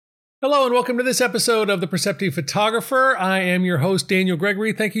Hello and welcome to this episode of The Perceptive Photographer. I am your host, Daniel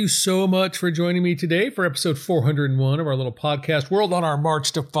Gregory. Thank you so much for joining me today for episode 401 of our little podcast world on our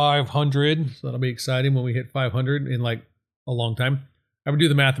march to 500. So that'll be exciting when we hit 500 in like a long time. I would do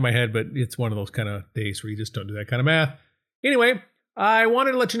the math in my head, but it's one of those kind of days where you just don't do that kind of math. Anyway, I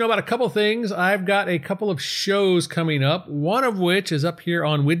wanted to let you know about a couple things. I've got a couple of shows coming up, one of which is up here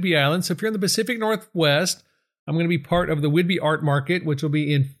on Whidbey Island. So if you're in the Pacific Northwest, I'm going to be part of the Whidbey Art Market, which will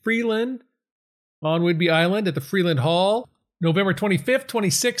be in Freeland on Whidbey Island at the Freeland Hall, November 25th,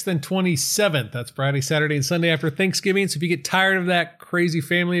 26th, and 27th. That's Friday, Saturday, and Sunday after Thanksgiving. So if you get tired of that crazy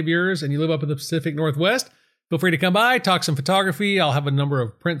family of yours and you live up in the Pacific Northwest, feel free to come by, talk some photography. I'll have a number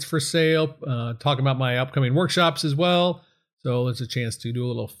of prints for sale, talking about my upcoming workshops as well. So it's a chance to do a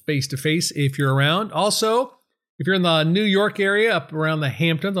little face-to-face if you're around. Also, if you're in the New York area, up around the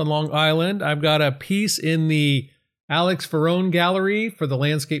Hamptons on Long Island, I've got a piece in the Alex Ferrone Gallery for the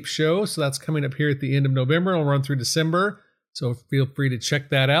landscape show. So that's coming up here at the end of November. It'll run through December. So feel free to check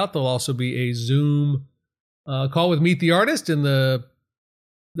that out. There'll also be a Zoom call with Meet the Artist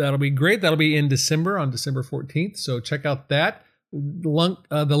that'll be great. That'll be in December on December 14th. So check out that.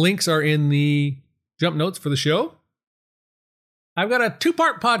 The links are in the jump notes for the show. I've got a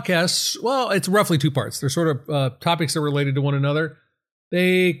two-part podcast. Well, it's roughly two parts. They're sort of topics that are related to one another.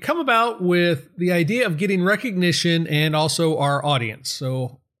 They come about with the idea of getting recognition and also our audience.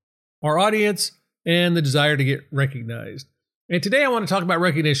 So our audience and the desire to get recognized. And today I want to talk about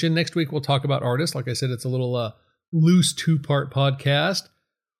recognition. Next week we'll talk about artists. Like I said, it's a little loose two-part podcast.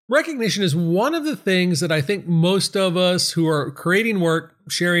 Recognition is one of the things that I think most of us who are creating work,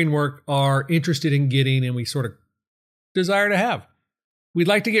 sharing work, are interested in getting, and we sort of desire to have. We'd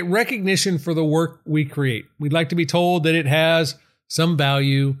like to get recognition for the work we create. We'd like to be told that it has some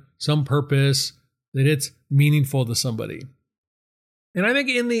value, some purpose, that it's meaningful to somebody. And I think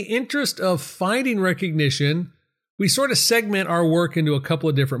in the interest of finding recognition, we sort of segment our work into a couple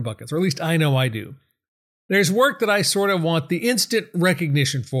of different buckets, or at least I know I do. There's work that I sort of want the instant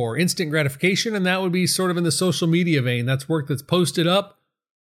recognition for, instant gratification, and that would be sort of in the social media vein. That's work that's posted up.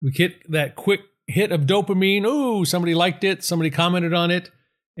 We get that quick hit of dopamine. Ooh, somebody liked it, somebody commented on it,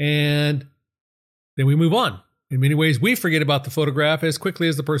 and then we move on. In many ways, we forget about the photograph as quickly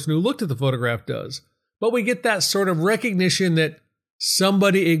as the person who looked at the photograph does. But we get that sort of recognition that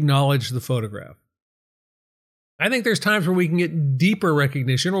somebody acknowledged the photograph. I think there's times where we can get deeper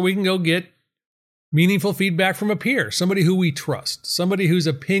recognition, where we can go get meaningful feedback from a peer, somebody who we trust, somebody whose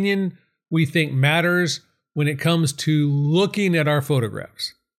opinion we think matters when it comes to looking at our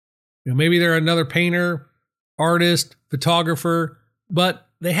photographs. Maybe they're another painter, artist, photographer, but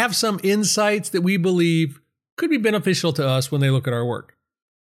they have some insights that we believe could be beneficial to us when they look at our work.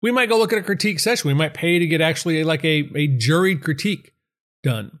 We might go look at a critique session. We might pay to get actually like a juried critique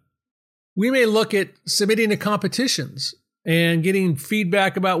done. We may look at submitting to competitions and getting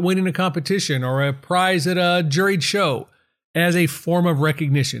feedback about winning a competition or a prize at a juried show as a form of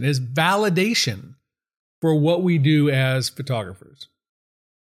recognition, as validation for what we do as photographers.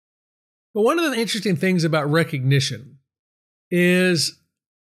 But one of the interesting things about recognition is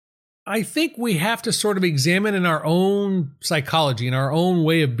I think we have to sort of examine in our own psychology, in our own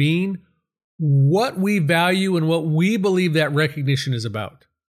way of being, what we value and what we believe that recognition is about.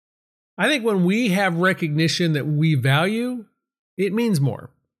 I think when we have recognition that we value, it means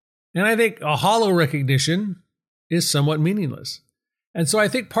more. And I think a hollow recognition is somewhat meaningless. And so I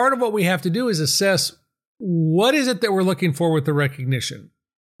think part of what we have to do is assess what is it that we're looking for with the recognition?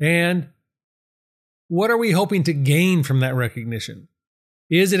 And what are we hoping to gain from that recognition?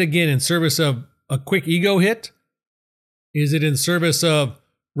 Is it, again, in service of a quick ego hit? Is it in service of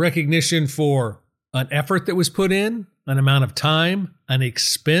recognition for an effort that was put in, an amount of time, an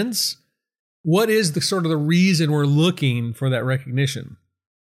expense? What is the sort of the reason we're looking for that recognition?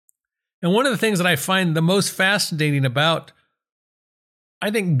 And one of the things that I find the most fascinating about,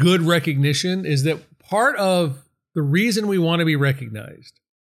 I think, good recognition is that part of the reason we want to be recognized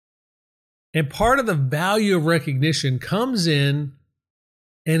and part of the value of recognition comes in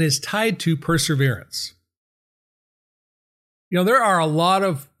and is tied to perseverance. You know, there are a lot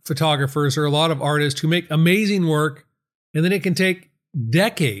of photographers or a lot of artists who make amazing work, and then it can take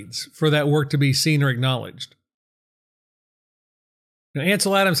decades for that work to be seen or acknowledged. Now,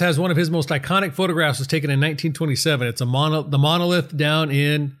 Ansel Adams has one of his most iconic photographs was taken in 1927. It's the monolith down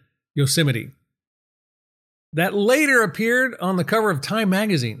in Yosemite. That later appeared on the cover of Time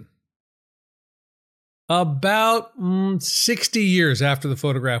magazine. About 60 years after the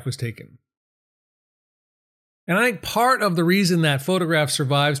photograph was taken. And I think part of the reason that photograph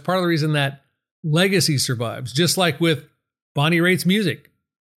survives, part of the reason that legacy survives, just like with Bonnie Raitt's music.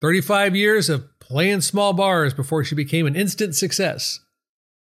 35 years of playing small bars before she became an instant success.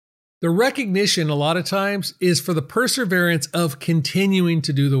 The recognition a lot of times is for the perseverance of continuing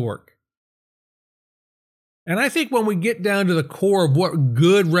to do the work. And I think when we get down to the core of what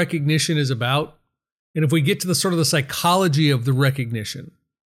good recognition is about, and if we get to the sort of the psychology of the recognition,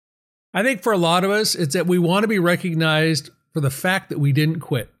 I think for a lot of us, it's that we want to be recognized for the fact that we didn't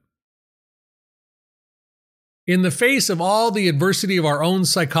quit. In the face of all the adversity of our own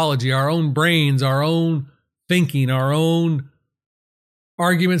psychology, our own brains, our own thinking, our own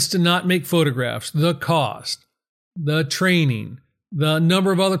arguments to not make photographs, the cost, the training, the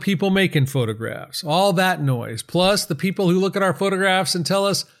number of other people making photographs, all that noise, plus the people who look at our photographs and tell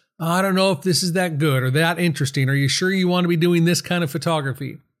us, I don't know if this is that good or that interesting. Are you sure you want to be doing this kind of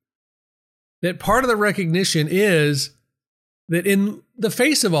photography? That part of the recognition is that in the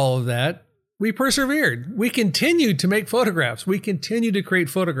face of all of that, we persevered. We continued to make photographs. We continued to create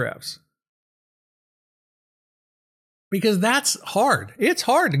photographs. Because that's hard. It's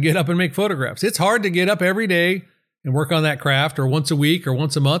hard to get up and make photographs. It's hard to get up every day and work on that craft, or once a week or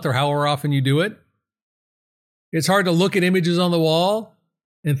once a month or however often you do it. It's hard to look at images on the wall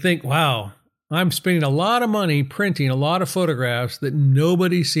and think, wow, I'm spending a lot of money printing a lot of photographs that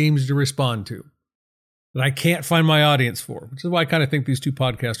nobody seems to respond to, that I can't find my audience for, which is why I kind of think these two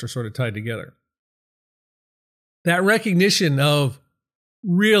podcasts are sort of tied together. That recognition of,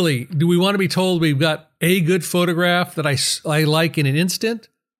 really, do we want to be told we've got a good photograph that I like in an instant?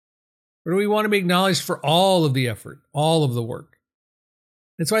 Or do we want to be acknowledged for all of the effort, all of the work?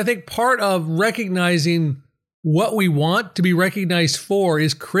 And so I think part of recognizing what we want to be recognized for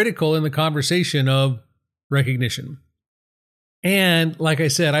is critical in the conversation of recognition. And like I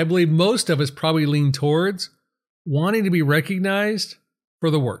said, I believe most of us probably lean towards wanting to be recognized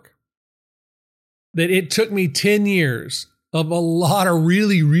for the work. That it took me 10 years of a lot of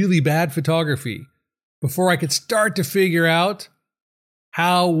really, really bad photography before I could start to figure out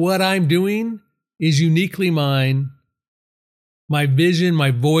how what I'm doing is uniquely mine. My vision,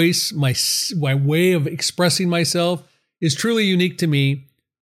 my voice, my way of expressing myself is truly unique to me,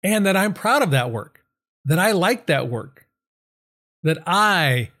 and that I'm proud of that work, that I like that work, that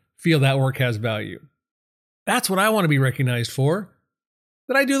I feel that work has value. That's what I want to be recognized for,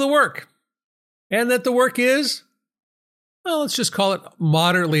 that I do the work, and that the work is, well, let's just call it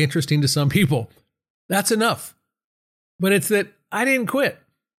moderately interesting to some people. That's enough. But it's that I didn't quit.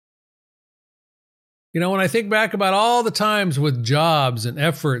 You know, when I think back about all the times with jobs and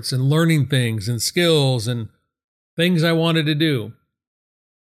efforts and learning things and skills and things I wanted to do,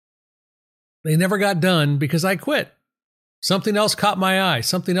 they never got done because I quit. Something else caught my eye.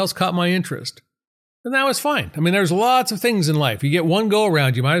 Something else caught my interest. And that was fine. I mean, there's lots of things in life. You get one go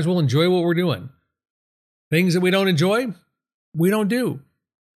around, you might as well enjoy what we're doing. Things that we don't enjoy, we don't do.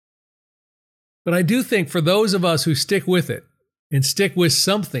 But I do think for those of us who stick with it and stick with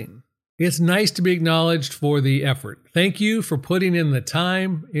something, it's nice to be acknowledged for the effort. Thank you for putting in the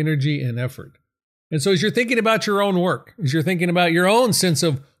time, energy, and effort. And so as you're thinking about your own work, as you're thinking about your own sense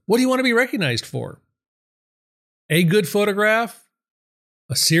of what do you want to be recognized for? A good photograph?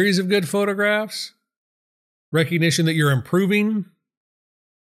 A series of good photographs? Recognition that you're improving?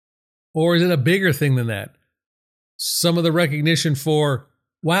 Or is it a bigger thing than that? Some of the recognition for,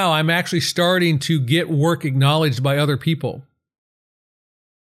 wow, I'm actually starting to get work acknowledged by other people.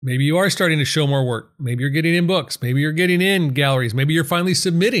 Maybe you are starting to show more work. Maybe you're getting in books. Maybe you're getting in galleries. Maybe you're finally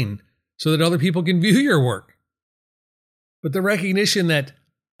submitting so that other people can view your work. But the recognition that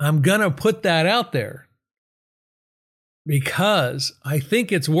I'm going to put that out there because I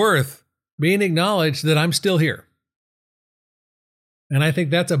think it's worth being acknowledged that I'm still here. And I think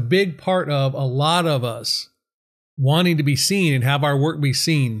that's a big part of a lot of us wanting to be seen and have our work be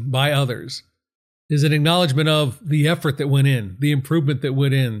seen by others, is an acknowledgement of the effort that went in, the improvement that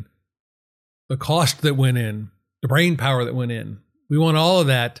went in, the cost that went in, the brain power that went in. We want all of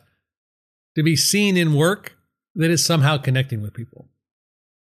that to be seen in work that is somehow connecting with people.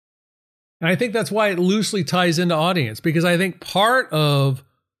 And I think that's why it loosely ties into audience, because I think part of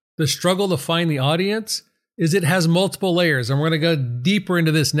the struggle to find the audience is it has multiple layers. And we're going to go deeper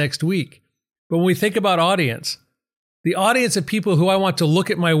into this next week. But when we think about audience, the audience of people who I want to look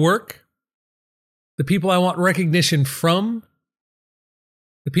at my work, the people I want recognition from,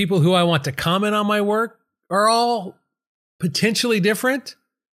 the people who I want to comment on my work are all potentially different.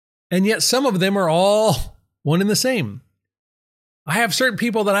 And yet some of them are all one and the same. I have certain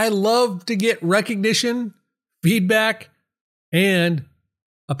people that I love to get recognition, feedback, and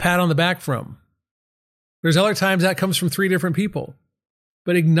a pat on the back from. There's other times that comes from 3 different people.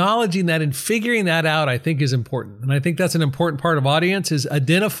 But acknowledging that and figuring that out, I think, is important. And I think that's an important part of audience, is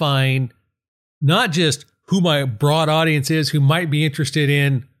identifying not just who my broad audience is, who might be interested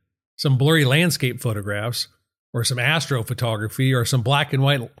in some blurry landscape photographs or some astrophotography or some black and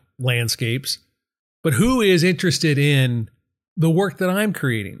white landscapes, but who is interested in the work that I'm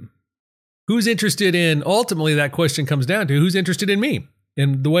creating. Who's interested in, ultimately that question comes down to, who's interested in me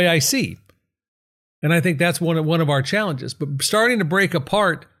and the way I see. And I think that's one of our challenges. But starting to break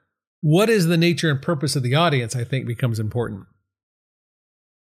apart what is the nature and purpose of the audience, I think becomes important.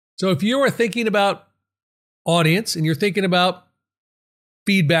 So if you are thinking about audience and you're thinking about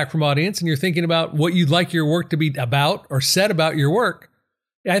feedback from audience and you're thinking about what you'd like your work to be about or said about your work,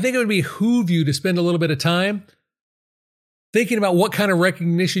 I think it would behoove you to spend a little bit of time thinking about what kind of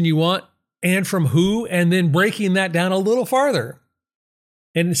recognition you want and from who, and then breaking that down a little farther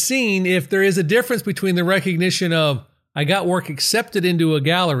and seeing if there is a difference between the recognition of, I got work accepted into a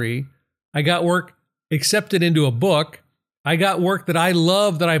gallery, I got work accepted into a book, I got work that I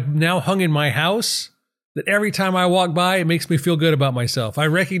love that I've now hung in my house, that every time I walk by, it makes me feel good about myself. I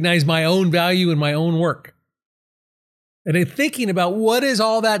recognize my own value in my own work. And in thinking about what is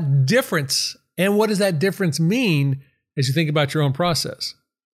all that difference and what does that difference mean as you think about your own process.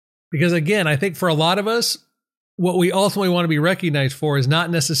 Because again, I think for a lot of us, what we ultimately want to be recognized for is not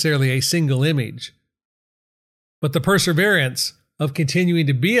necessarily a single image, but the perseverance of continuing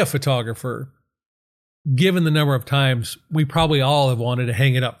to be a photographer, given the number of times we probably all have wanted to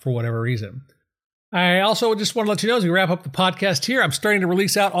hang it up for whatever reason. I also just want to let you know, as we wrap up the podcast here, I'm starting to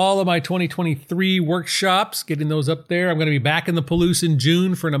release out all of my 2023 workshops, getting those up there. I'm going to be back in the Palouse in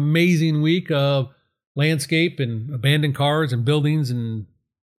June for an amazing week of landscape and abandoned cars and buildings and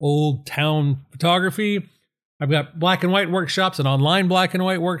old town photography. I've got black and white workshops, an online black and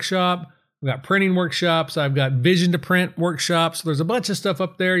white workshop. I've got printing workshops. I've got vision to print workshops. There's a bunch of stuff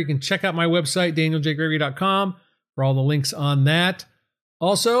up there. You can check out my website, danieljgregory.com, for all the links on that.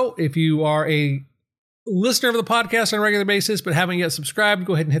 Also, if you are a listener of the podcast on a regular basis but haven't yet subscribed,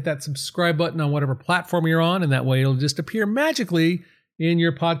 go ahead and hit that subscribe button on whatever platform you're on, and that way it'll just appear magically in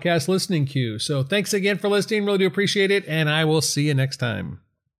your podcast listening queue. So thanks again for listening. Really do appreciate it, and I will see you next time.